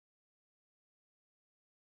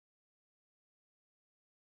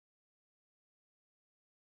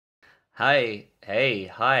Hi,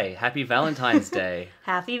 happy Valentine's Day.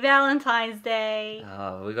 Happy Valentine's Day.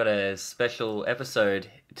 We've got a special episode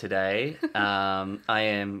today. I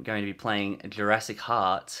am going to be playing Jurassic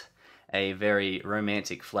Heart, a very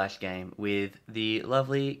romantic flash game with the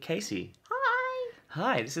lovely Casey. Hi.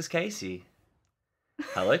 Hi, this is Casey.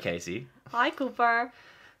 Hello, Casey. Hi, Cooper.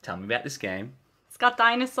 Tell me about this game. It's got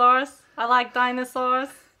dinosaurs. I like dinosaurs.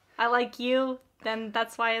 I like you. Then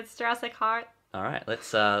that's why it's Jurassic Heart. All right,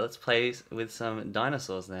 let's play with some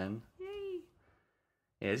dinosaurs then. Yay.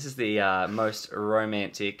 Yeah, this is the most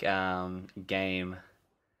romantic game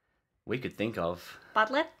we could think of.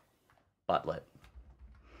 Buttlet? Buttlet.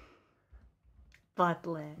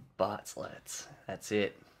 Buttlet. Buttlet. That's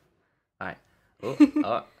it. All right.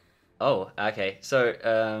 Okay.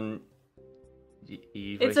 So,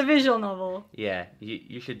 It's a visual novel. Yeah,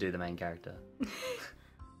 you should do the main character.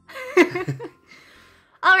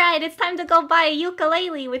 Alright, it's time to go buy a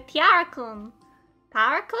ukulele with Taira-Kun.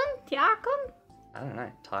 Taira-Kun? Taira-Kun? I don't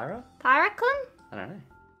know. Tyra? Taira-Kun? I don't know.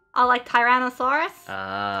 Oh, like Tyrannosaurus?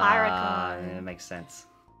 Taira-Kun. It makes sense.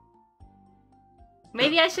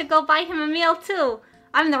 Maybe I should go buy him a meal too.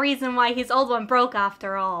 I'm the reason why his old one broke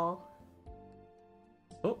after all.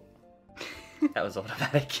 Oh. That was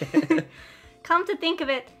automatic. Come to think of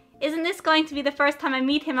it, isn't this going to be the first time I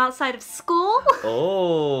meet him outside of school?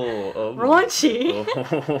 Oh. Raunchy.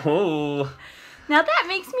 Oh. Now that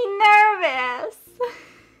makes me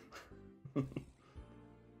nervous.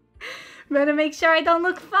 Better make sure I don't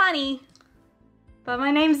look funny. But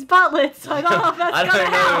my name's Buttlet, so I don't know if that's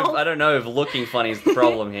gonna help. I don't know if looking funny is the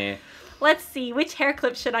problem here. Let's see, which hair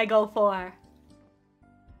clip should I go for?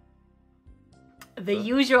 The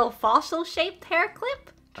usual fossil-shaped hair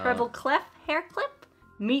clip? Treble clef hair clip?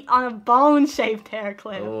 Meat on a bone-shaped hair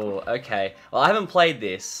clip. Oh, okay. Well, I haven't played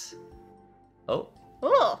this. Oh.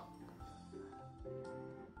 Ooh.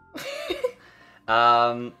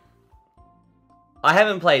 I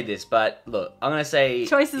haven't played this, but look, I'm gonna say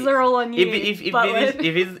Choices are all on you. If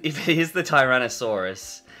it is the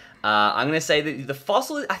Tyrannosaurus, I'm gonna say that the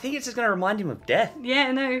fossil. I think it's just gonna remind him of death.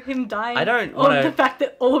 Yeah, no, him dying. I don't want want the fact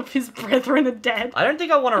that all of his brethren are dead. I don't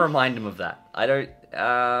think I want to remind him of that. I don't.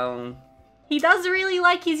 He does really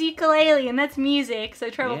like his ukulele, and that's music, so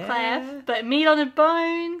treble clef. But meat on a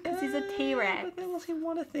bone, because he's a T-Rex. But then what's he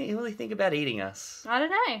want to think? Will he think about eating us? I don't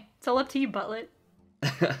know. It's all up to you, Buttlet.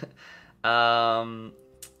 I'm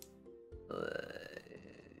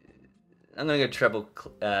gonna go treble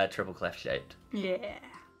clef shaped. Yeah.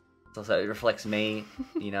 Also, it reflects me,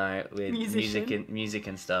 you know, with music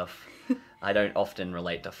and stuff. I don't often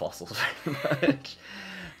relate to fossils very much.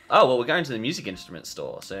 Oh well, we're going to the music instrument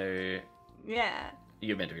store, so yeah.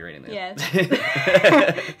 You're meant to be reading this. Yes.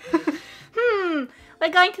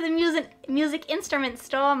 We're going to the music instrument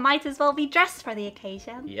store. Might as well be dressed for the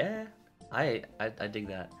occasion. Yeah, I dig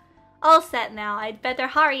that. All set now. I'd better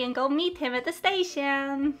hurry and go meet him at the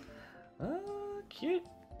station. Oh, cute.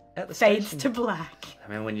 At the Fades station. to black. I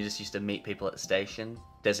remember when you just used to meet people at the station,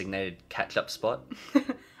 designated catch-up spot.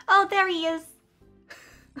 Oh, there he is.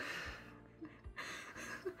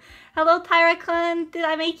 Hello, Taira-Kun. Did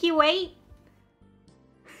I make you wait?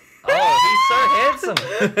 Oh, he's so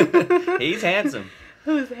handsome. He's handsome.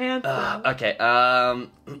 Who's handsome? Okay,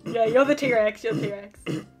 Yeah, you're the T-Rex. You're T-Rex.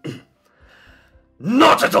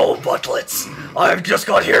 Not at all, Buttlets. I've just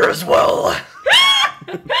got here as well.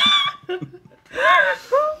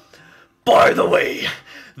 By the way,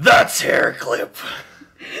 that's hair clip.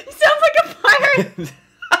 He sounds like a pirate.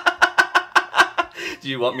 Do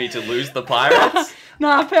you want me to lose the pirates?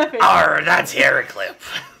 Nah, perfect. Arr, that's hair clip.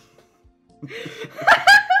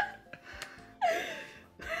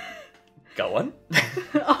 Go on.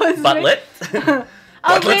 Buttlet.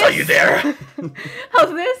 Buttlet, are you there?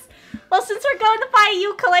 How's this? Well, since we're going to buy a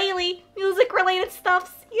ukulele, music-related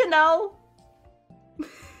stuffs, you know.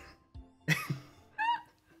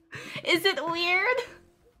 Is it weird?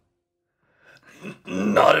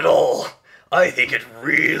 Not at all. I think it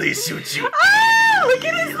really suits you. Oh, look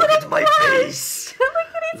at his little my blush. face.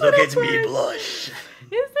 Look at me blush.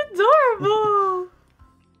 It's adorable.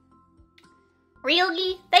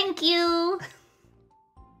 Really? Thank you.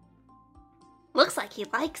 Looks like he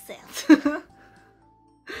likes it.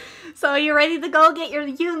 So, are you ready to go get your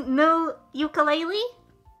new ukulele?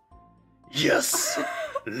 Yes.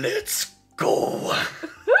 Let's go.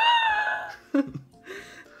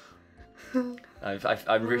 I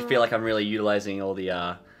feel like I'm really utilizing all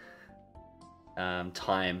the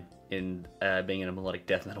time in being in a melodic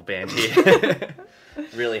death metal band here.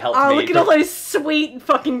 Really helped me. Oh, look at all those sweet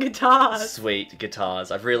fucking guitars. Sweet guitars.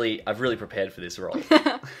 I've really prepared for this role.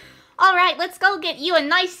 All right, let's go get you a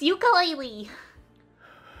nice ukulele.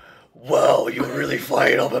 Well, you're really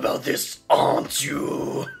fired up about this, aren't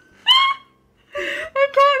you? I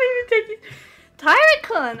can't even take you.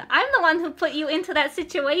 Taira-Kun, I'm the one who put you into that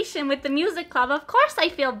situation with the music club. Of course I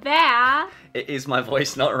feel bad. Is my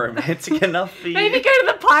voice not romantic enough for you? Maybe go to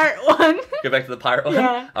the pirate one. Go back to the pirate one?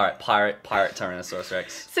 Yeah. Alright, pirate Tyrannosaurus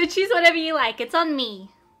Rex. So choose whatever you like. It's on me.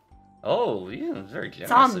 Oh, yeah, very generous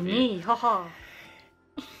It's on of me. you. Haha.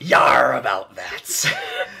 Yar about that.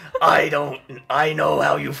 I know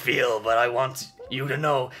how you feel, but I want you to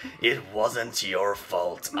know it wasn't your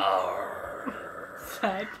fault. Arr.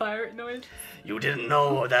 Sad pirate noise. You didn't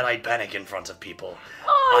know that I'd panic in front of people.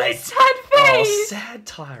 Oh, sad face! Oh, sad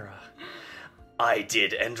Tyra. I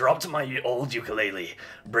did, and dropped my old ukulele,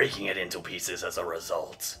 breaking it into pieces as a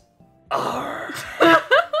result. Arr.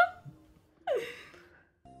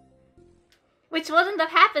 Which wouldn't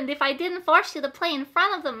have happened if I didn't force you to play in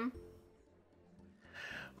front of them.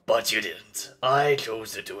 But you didn't. I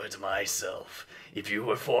chose to do it myself. If you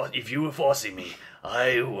were forcing me,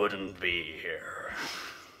 I wouldn't be here.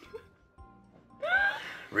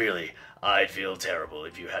 Really, I'd feel terrible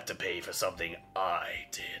if you had to pay for something I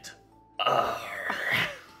did. Arr.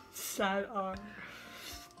 Sad arm.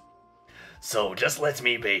 So just let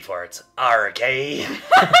me pay for it. Okay?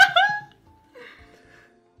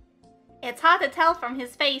 It's hard to tell from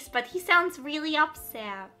his face, but he sounds really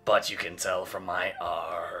upset. But you can tell from my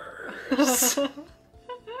R's.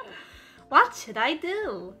 What should I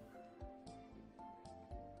do?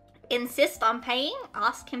 Insist on paying?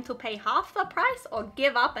 Ask him to pay half the price? Or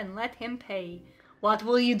give up and let him pay? What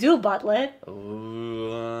will you do, Buttlet?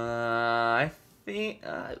 Ooh, I think...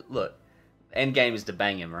 look, endgame is to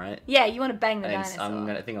bang him, right? Yeah, you want to bang the dinosaur.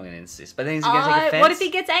 I think I'm gonna insist. But then he's gonna take offense. What if he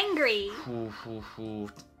gets angry?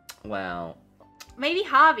 Wow. Maybe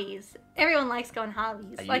hobbies. Everyone likes going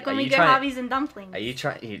hobbies. Like when we go hobbies and dumplings. Are you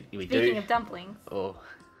trying... Speaking of dumplings. Oh,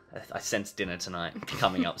 I sense dinner tonight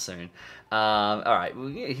coming up soon. Alright, well,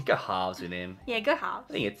 you can go halves with him. Yeah, go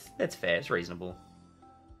halves. I think that's fair, it's reasonable.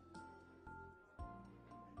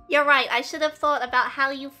 You're right, I should have thought about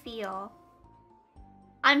how you feel.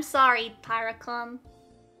 I'm sorry, Taira-Kun.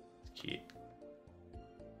 Cute.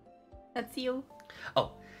 That's you.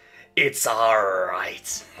 Oh, it's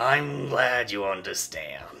alright. I'm glad you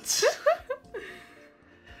understand.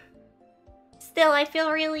 Still,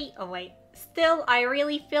 I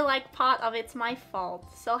really feel like part of it's my fault.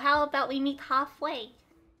 So how about we meet halfway?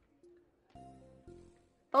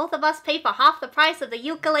 Both of us pay for half the price of the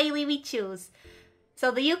ukulele we choose.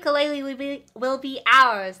 So the ukulele will be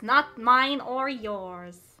ours, not mine or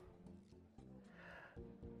yours.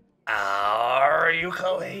 Our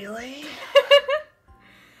ukulele?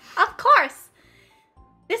 Of course!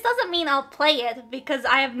 This doesn't mean I'll play it, because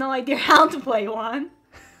I have no idea how to play one.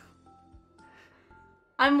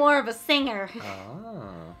 I'm more of a singer.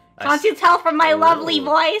 Oh. Can't you tell from my lovely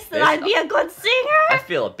voice that I'd be a good singer? I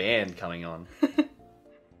feel a band coming on.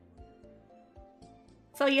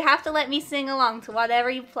 So you have to let me sing along to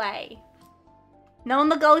whatever you play. No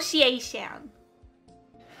negotiation.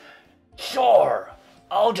 Sure!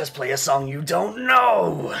 I'll just play a song you don't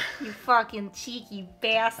know! You fucking cheeky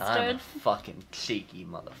bastard. I'm a fucking cheeky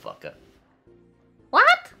motherfucker.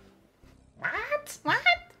 What? What?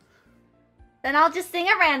 Then I'll just sing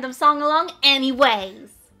a random song along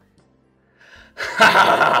anyways.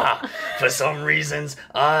 For some reasons,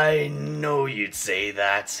 I know you'd say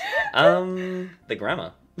that. The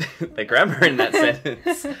grammar. The grammar in that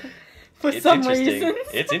sentence. For some reasons.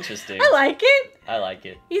 It's interesting. I like it. I like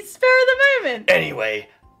it. You spur of the moment. Anyway,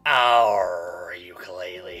 our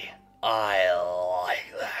ukulele. I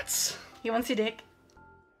like that. He wants your dick.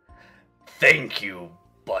 Thank you,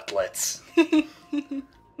 Buttlet.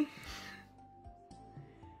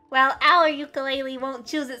 Well, our ukulele won't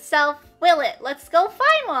choose itself, will it? Let's go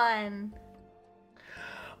find one.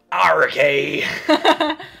 RK.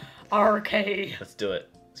 RK. Let's do it.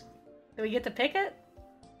 Do we get to pick it?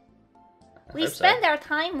 We hope so. spend our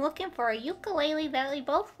time looking for a ukulele that we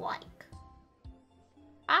both like.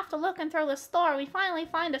 After looking through the store, we finally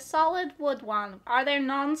find a solid wood one. Are there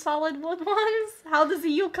non-solid wood ones? How does a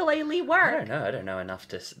ukulele work? I don't know enough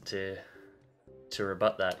to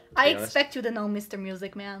rebut that. I expect you to know, Mr.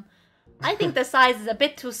 Music Man. I think the size is a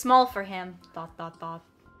bit too small for him. ...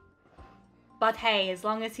 But hey, as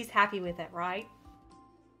long as he's happy with it, right?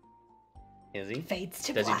 Is he? Fades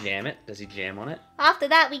to Does black. he jam it? Does he jam on it? After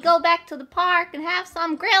that, we go back to the park and have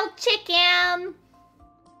some grilled chicken.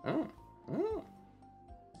 Oh.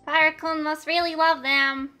 Taira-Kun must really love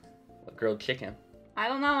them. What grilled chicken? I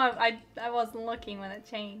don't know. I wasn't looking when it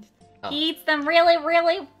changed. Oh. He eats them really,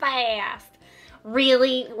 really fast.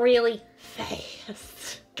 Really, really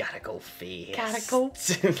fast. Gotta go fast. Gotta go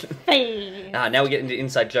fast. Now we get into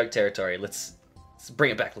inside joke territory. Let's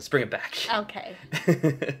bring it back. Let's bring it back. Okay.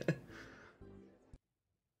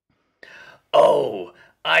 Oh,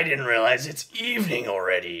 I didn't realize it's evening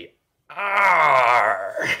already.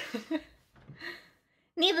 Arr!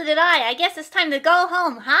 Neither did I. I guess it's time to go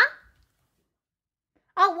home, huh?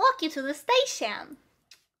 I'll walk you to the station.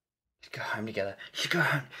 Go home together. You should go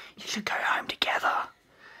home together.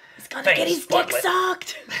 He's gonna Thanks, get his dick Buttlet.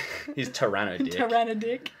 sucked. He's Tyranno dick.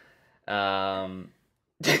 Tyranno-dick.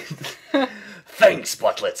 Thanks,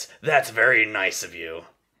 Buttlet. That's very nice of you.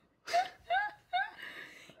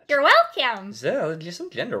 You're welcome. So, just some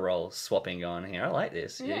gender role swapping going here. I like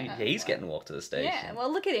this. Yeah. He's getting walked to the station. Yeah,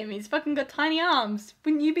 well, look at him. He's fucking got tiny arms.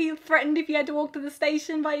 Wouldn't you be threatened if you had to walk to the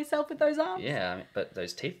station by yourself with those arms? Yeah, I mean, but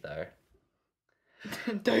those teeth, though.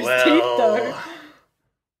 Those teeth, though.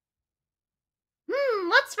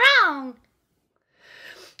 What's wrong?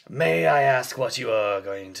 May I ask what you are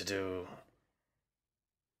going to do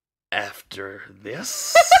after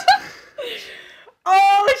this?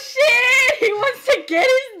 Oh, shit! He wants to get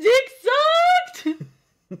his dick sucked!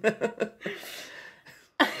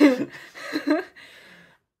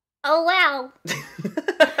 Oh, well.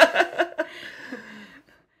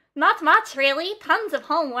 Not much, really. Tons of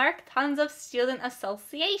homework, tons of student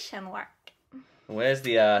association work. Where's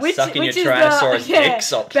the sucking your which is Tyrannosaurus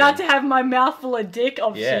dicks option? About to have my mouth full of dick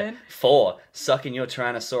option. Yeah. 4. Sucking your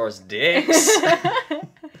Tyrannosaurus dicks.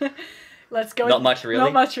 Let's go. Not much, really?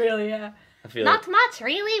 Not much, really, yeah. I feel Not much,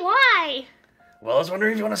 really? Why? Well, I was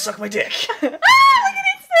wondering if you want to suck my dick. Look at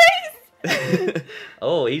his face!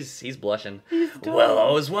 Oh, he's blushing. Well, I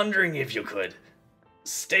was wondering if you could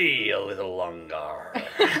stay a little longer.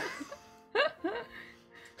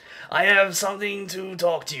 I have something to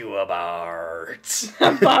talk to you about.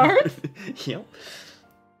 Bart? Yep.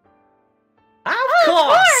 Of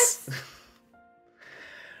course!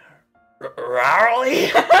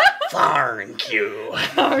 Rarely? Thank you.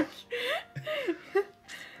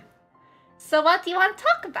 So what do you want to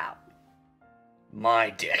talk about? My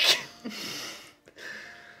dick.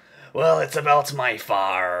 Well, it's about my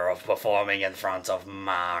fire of performing in front of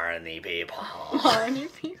many people. Many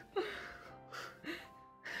people?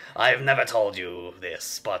 I've never told you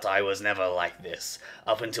this, but I was never like this.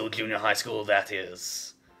 Up until junior high school, that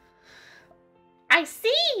is. I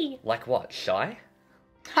see! Like what? Shy?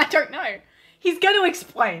 I don't know. He's going to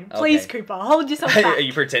explain. Please, Okay. Cooper, hold yourself back. Are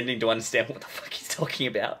you pretending to understand what the fuck he's talking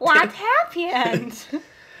about? What happened?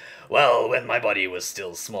 Well, when my body was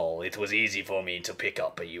still small, it was easy for me to pick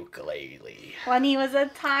up a ukulele. When he was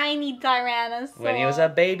a tiny Tyrannosaur. When he was a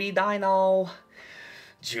baby dino.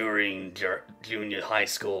 During junior high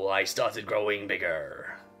school, I started growing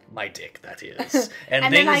bigger. My dick, that is.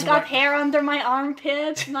 And then I got hair under my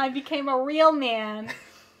armpits, and I became a real man.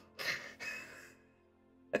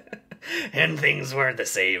 And things weren't the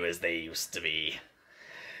same as they used to be.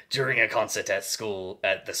 During a concert at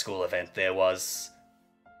the school event, there was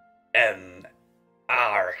an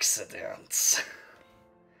accident.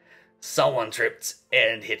 Someone tripped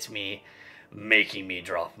and hit me, making me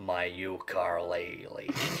drop my ukulele.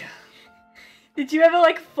 Did you ever,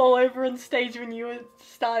 like, fall over on stage when you were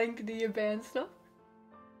starting to do your band stuff?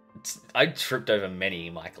 I tripped over many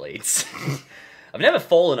mic leads. I've never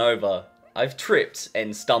fallen over. I've tripped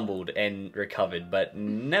and stumbled and recovered, but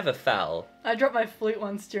never fell. I dropped my flute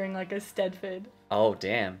once during, like, a Stedford. Oh,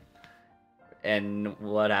 damn. And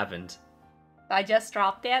what happened? I just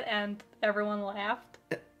dropped it, and everyone laughed.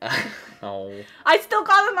 Oh. I still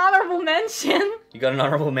got an honorable mention! You got an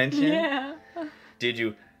honorable mention? Yeah. Did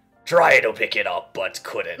you? Tried to pick it up, but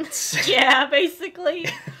couldn't. Yeah, basically.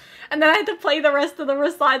 And then I had to play the rest of the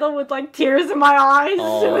recital with, like, tears in my eyes.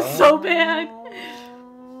 Oh. It was so bad.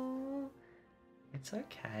 It's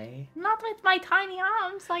okay. Not with my tiny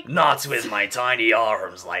arms, like Not this. with my tiny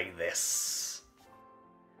arms like this.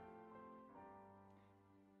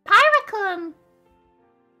 Taira-Kun!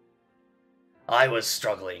 I was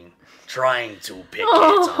struggling, trying to pick it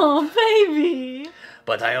up, Oh, baby!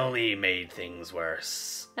 but I only made things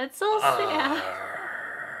worse. That's so sad.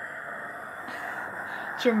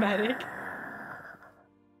 Dramatic.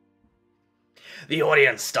 The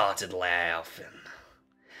audience started laughing.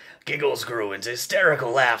 Giggles grew into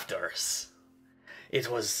hysterical laughters. It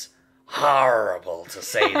was horrible, to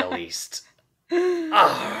say the least.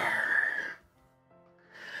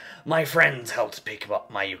 My friends helped pick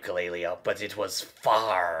up my ukulele up, but it was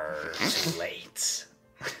far too late.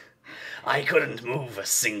 I couldn't move a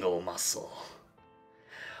single muscle.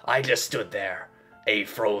 I just stood there, a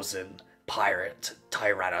frozen pirate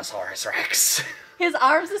Tyrannosaurus Rex. His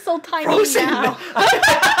arms are so tiny Frozen! now.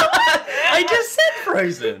 I just said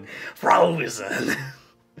frozen. Frozen.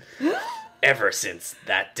 Ever since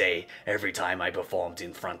that day, every time I performed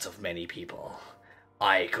in front of many people,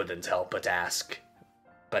 I couldn't help but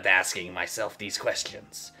asking myself these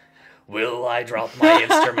questions. Will I drop my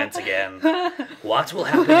instrument again? What will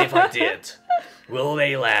happen if I did? Will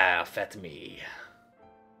they laugh at me?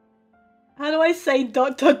 How do I say ...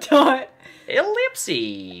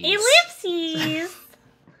 Ellipses. Ellipses!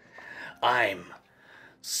 I'm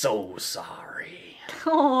so sorry.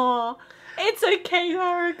 Aw, it's okay,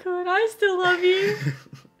 Taira-Kun. I still love you.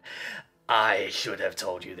 I should have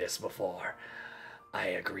told you this before. I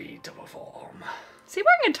agreed to perform. Is he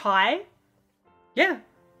wearing a tie? Yeah.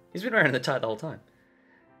 He's been wearing the tie the whole time.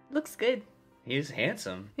 Looks good. He's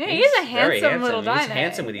handsome. Yeah, He's he's a very handsome little He's dino.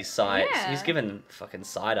 handsome with his sides. Yeah. He's given fucking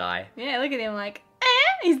side eye. Yeah, look at him like,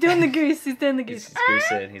 he's doing the goose. He's doing the goose.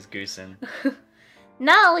 He's goosing.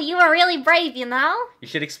 No, you were really brave, you know? You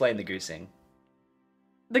should explain the goosing.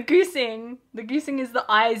 The goosing. The goosing is the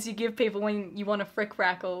eyes you give people when you want to frick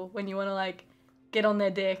rackle, when you want to, like, get on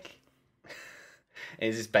their dick. And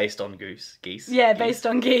is this based on geese? Yeah, based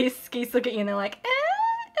on geese. Geese look at you and they're like,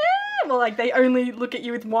 Well, like, they only look at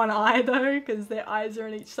you with one eye, though, because their eyes are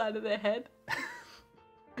on each side of their head.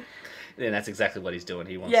 And that's exactly what he's doing.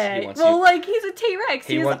 He wants well, you. like, he's a T-Rex.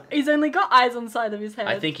 He's only got eyes on the side of his head.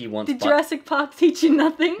 I think he wants... Did Jurassic Park teach you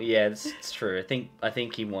nothing? Yeah, it's true. I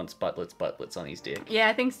think he wants buttlets on his dick. Yeah,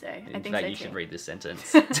 I think so. In fact, you should read this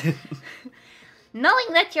sentence. Knowing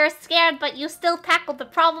that you're scared, but you still tackled the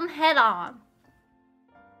problem head on.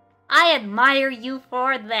 I admire you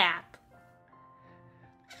for that.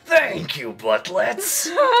 Thank you, Buttlets.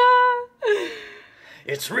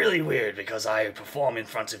 It's really weird because I perform in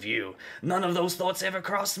front of you. None of those thoughts ever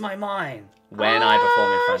crossed my mind. When I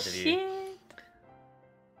perform in front of you. Shit.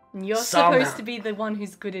 You're Somehow. supposed to be the one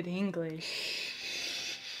who's good at English.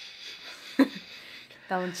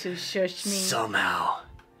 Don't you shush me. Somehow,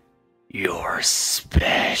 you're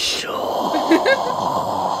special.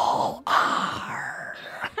 Arr.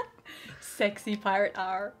 Sexy pirate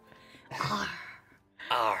R.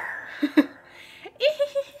 Arr.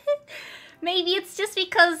 Maybe it's just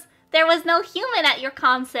because there was no human at your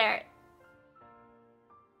concert.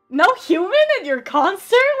 No human at your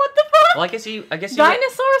concert? What the fuck? Well, I guess he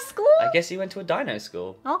Dinosaur school? I guess he went to a dino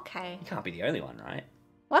school. Okay. He can't be the only one, right?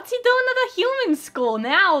 What's he doing at a human school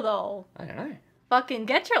now, though? I don't know. Fucking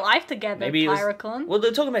get your life together, Maybe it was- Taira-Kun. Well,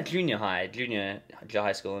 they're talking about junior high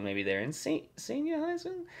school, and maybe they're in senior high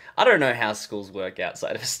school. I don't know how schools work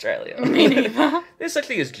outside of Australia. Me neither. There's such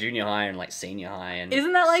thing as junior high and like senior high and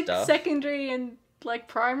Isn't that like stuff. secondary and like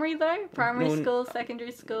primary though? Primary No, school,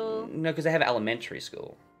 secondary school. No, because they have elementary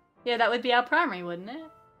school. Yeah, that would be our primary, wouldn't it?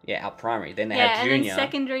 Yeah, our primary. Then they Yeah, have and junior. then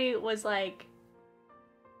secondary was like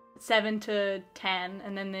 7 to 10,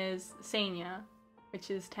 and then there's senior,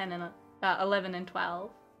 which is 11 and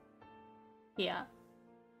 12. Yeah.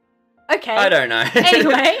 Okay. I don't know.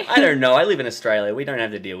 Anyway. I don't know. I live in Australia. We don't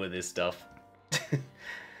have to deal with this stuff.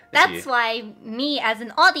 That's why me as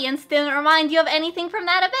an audience didn't remind you of anything from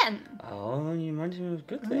that event. Oh, you remind me of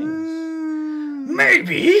good things.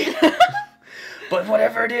 Maybe. But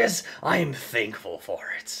whatever it is, I'm thankful for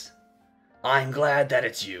it. I'm glad that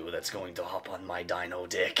it's you that's going to hop on my dino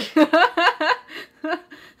dick.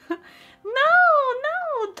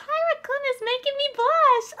 No, Taira-Kun is making me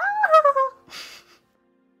blush. Oh.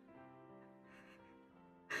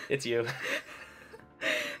 It's you.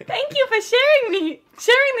 Thank you for sharing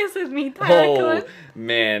this with me, Taira-Kun. Oh,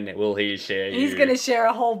 man, will he share you? He's gonna share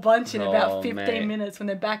a whole bunch in about 15 mate. minutes when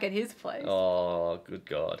they're back at his place. Oh, good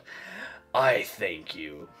God. I thank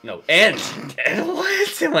you. No, and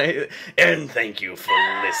what am I? And thank you for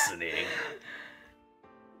listening.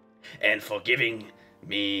 And for giving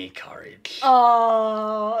me courage.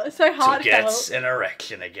 Oh, so to heartfelt. get an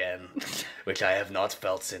erection again, which I have not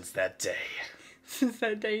felt since that day. Since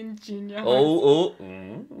that day in junior high. Oh.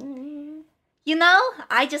 You know,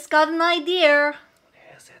 I just got an idea.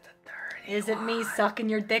 Is it the 30? Is it me sucking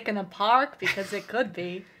your dick in a park? Because it could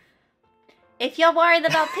be. If you're worried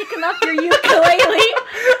about picking up your ukulele,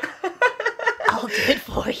 I'll do it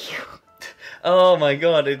for you. Oh my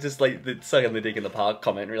God! It just like the sucking the dick in the park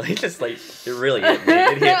comment really just like it really hit me.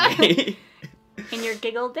 It hit me In your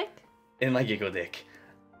giggle dick? in my giggle dick.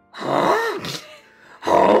 Huh?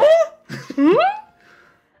 Huh?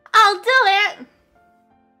 I'll do it.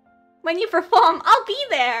 When you perform, I'll be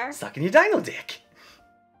there. Sucking your dino dick.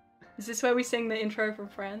 Is this where we sing the intro from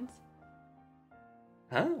Friends?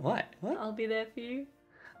 Huh? What? What? I'll be there for you.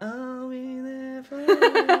 I'll be there for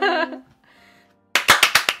you.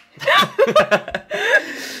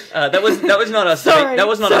 That was not us. Sorry, that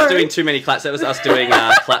was not us sorry. doing too many claps. That was us doing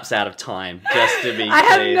claps out of time. Just to be clear. I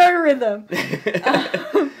have no rhythm.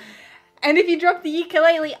 And if you drop the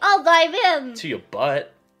ukulele, I'll dive in. To your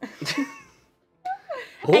butt. And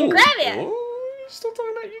grab it. Ooh, still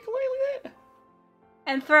talking about ukulele there.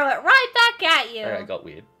 And throw it right back at you. Alright, it got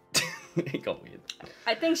weird. It got weird.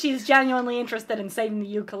 I think she's genuinely interested in saving the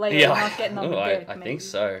ukulele and not getting on the dick. I maybe. think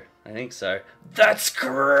so. I think so. That's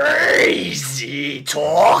crazy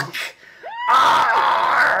talk.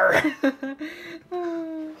 Arr!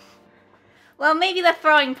 Well, maybe the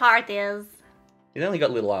throwing part is. He's only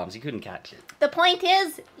got little arms. He couldn't catch it. The point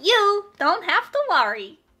is, you don't have to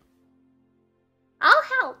worry. I'll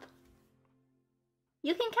help.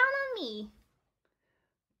 You can count on me.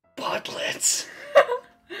 Buttlet.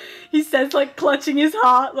 He says, like, clutching his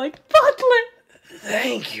heart, like, Buttlet.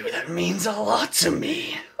 Thank you. That means a lot to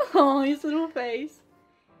me. Oh, his little face.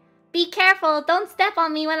 Be careful. Don't step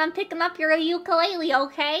on me when I'm picking up your ukulele,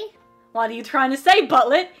 okay? What are you trying to say,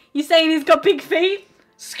 Buttlet? You saying he's got big feet?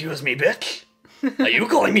 Excuse me, bitch. Are you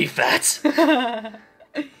calling me fat?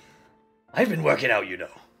 I've been working out, you know.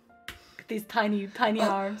 These tiny, tiny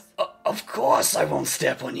arms. Of course I won't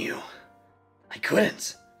step on you. I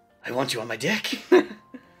couldn't. I want you on my dick.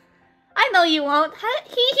 I know you won't.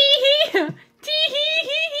 Hee hee hee. Tee hee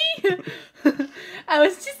hee hee. I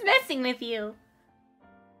was just messing with you.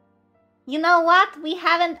 You know what? We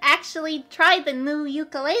haven't actually tried the new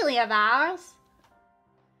ukulele of ours.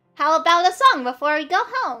 How about a song before we go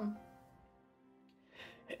home?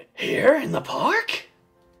 Here in the park?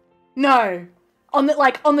 No. On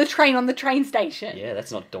the train station. Yeah,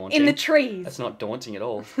 that's not daunting. In the trees. That's not daunting at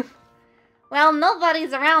all. Well,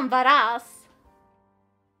 nobody's around but us.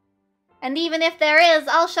 And even if there is,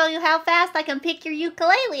 I'll show you how fast I can pick your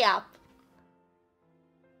ukulele up.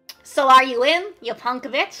 So are you in, you punk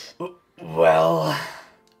bitch? Well...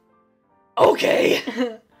 Okay.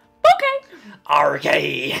 Okay.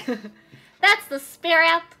 Okay. That's the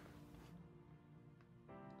spirit.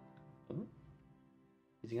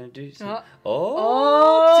 Is he gonna do something?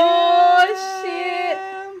 Oh, shit.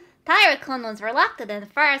 damn. Taira-Kun was reluctant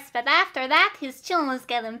at first, but after that, his chilling was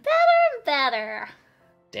getting better and better.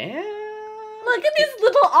 Damn. Look at his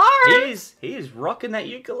little arms. He is rocking that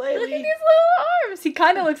ukulele. Look at his little arms. He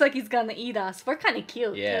kind of looks like he's gonna eat us. We're kind of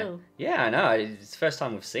cute, Yeah. too. Yeah, I know. It's the first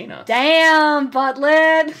time we've seen her. Damn,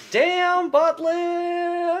 Buttlet. Damn,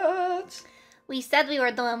 Buttlet. We said we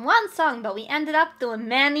were doing one song, but we ended up doing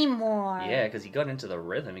many more. Yeah, because he got into the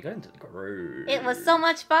rhythm. He got into the groove. It was so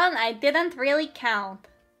much fun, I didn't really count.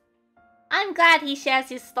 I'm glad he shares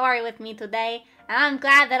his story with me today, and I'm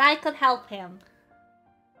glad that I could help him.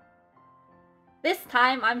 This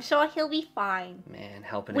time, I'm sure he'll be fine. Man,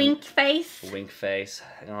 helping Wink face. him. Wink face.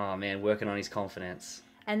 Oh, man, working on his confidence.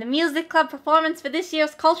 And the music club performance for this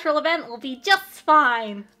year's cultural event will be just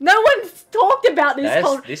fine. No one's talked about this. This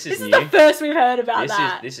is This is new. the first we've heard about This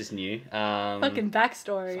that. is new. Fucking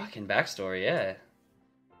backstory. Fucking backstory, yeah.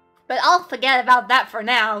 But I'll forget about that for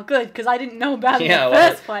now. Good, because I didn't know about it in the well,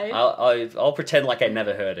 first place. I'll pretend like I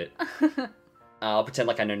never heard it. I'll pretend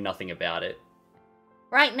like I know nothing about it.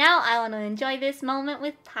 Right now, I want to enjoy this moment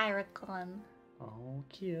with Taira-Kun. Oh,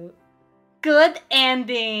 cute. Good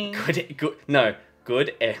ending. Good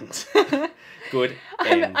end. Good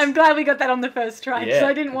end. I'm glad we got that on the first try, because Yeah.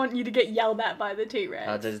 I didn't want you to get yelled at by the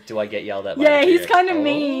T-Rex. Do I get yelled at by Yeah, the he's T-Rex? kind of Oh.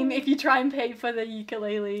 mean if you try and pay for the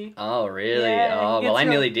ukulele. Oh, really? Yeah, Oh, he well, I gets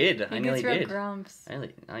nearly real- did. I He nearly gets real did. grumps.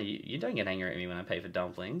 You don't get angry at me when I pay for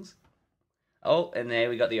dumplings. Oh, and there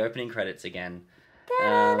we got the opening credits again.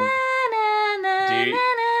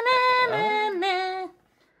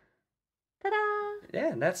 Ta-da!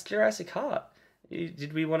 Yeah, that's Jurassic Heart.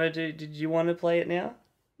 Did you want to play it now?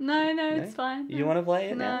 No, No? it's fine. You want to play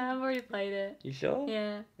it No, now? I've already played it. You sure?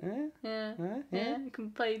 Yeah, Yeah? yeah, Huh? yeah. You can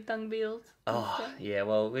play Dung Beetles. Oh, yeah.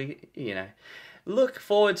 Well, look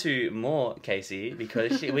forward to more Casey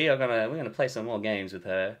because we're gonna play some more games with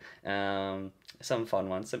her. Some fun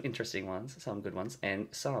ones, some interesting ones, some good ones, and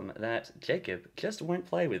some that Jacob just won't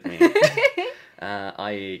play with me.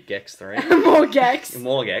 I.e. Gex 3. More Gex.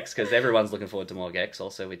 More Gex, because everyone's looking forward to more Gex.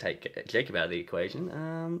 Also, we take Jacob out of the equation.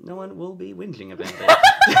 No one will be whinging about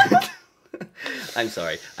it. I'm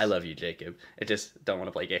sorry. I love you, Jacob. I just don't want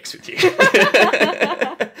to play Gex with you.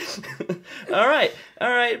 All right.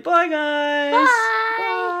 Bye, guys. Bye.